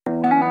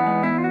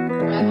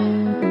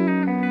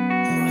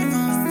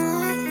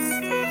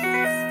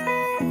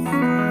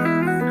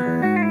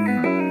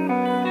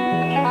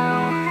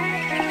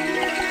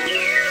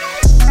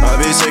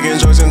taking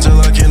drugs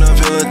until I cannot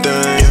feel a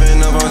thing.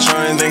 Giving up on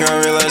trying, think I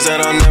realize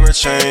that I'll never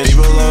change.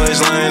 People always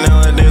lying,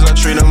 nowadays I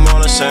treat them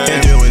all the same.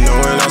 Can't deal with no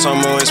one else,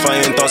 I'm always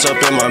fighting thoughts up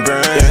in my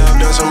brain. Yeah, I've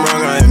done some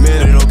wrong, I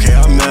admit it, okay,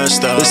 I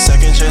messed up. The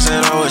second chance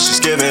that I was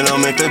just given, I'll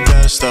make the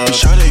best of. You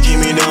tried to keep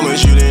me down,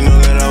 but you didn't know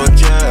that I would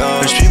get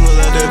up. There's people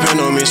that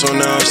depend on me, so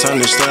now it's time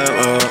to step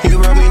up.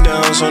 You brought me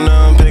down, so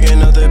now I'm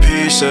picking up the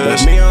pieces.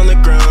 Left me on the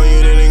ground,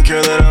 you didn't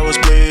care that I was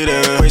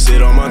bleeding.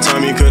 Wasted all my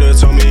time, you could've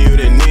told me you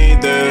didn't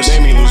need this.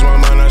 Made me lose my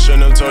mind, I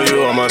shouldn't have told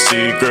you all my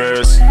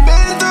secrets.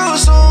 Been through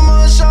so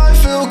much, I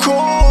feel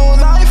cold.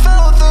 I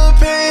felt the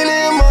pain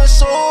in my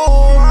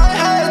soul. I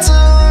had to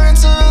learn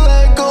to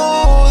let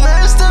go.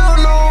 There's still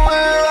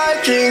nowhere I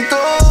can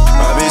go.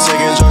 I be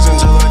taking drugs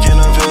until I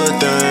cannot feel a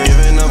thing.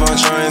 Giving up on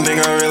trying,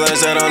 think I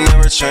realize that I'll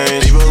never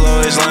change. People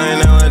always lying,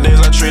 nowadays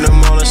I treat them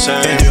all the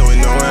same. Can't deal with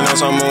no one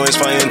else, I'm always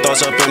fighting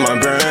thoughts up in my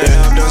brain.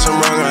 Yeah, I've done some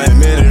wrong, I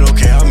admit it,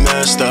 okay, I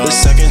messed up. The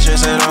second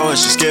chance that I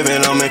was just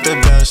given, I'll make the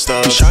best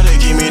of. You tried to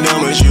keep me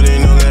down, but you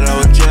didn't know that I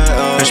would get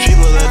up. There's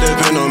people that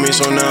depend on me,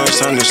 so now it's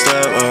time to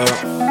step up.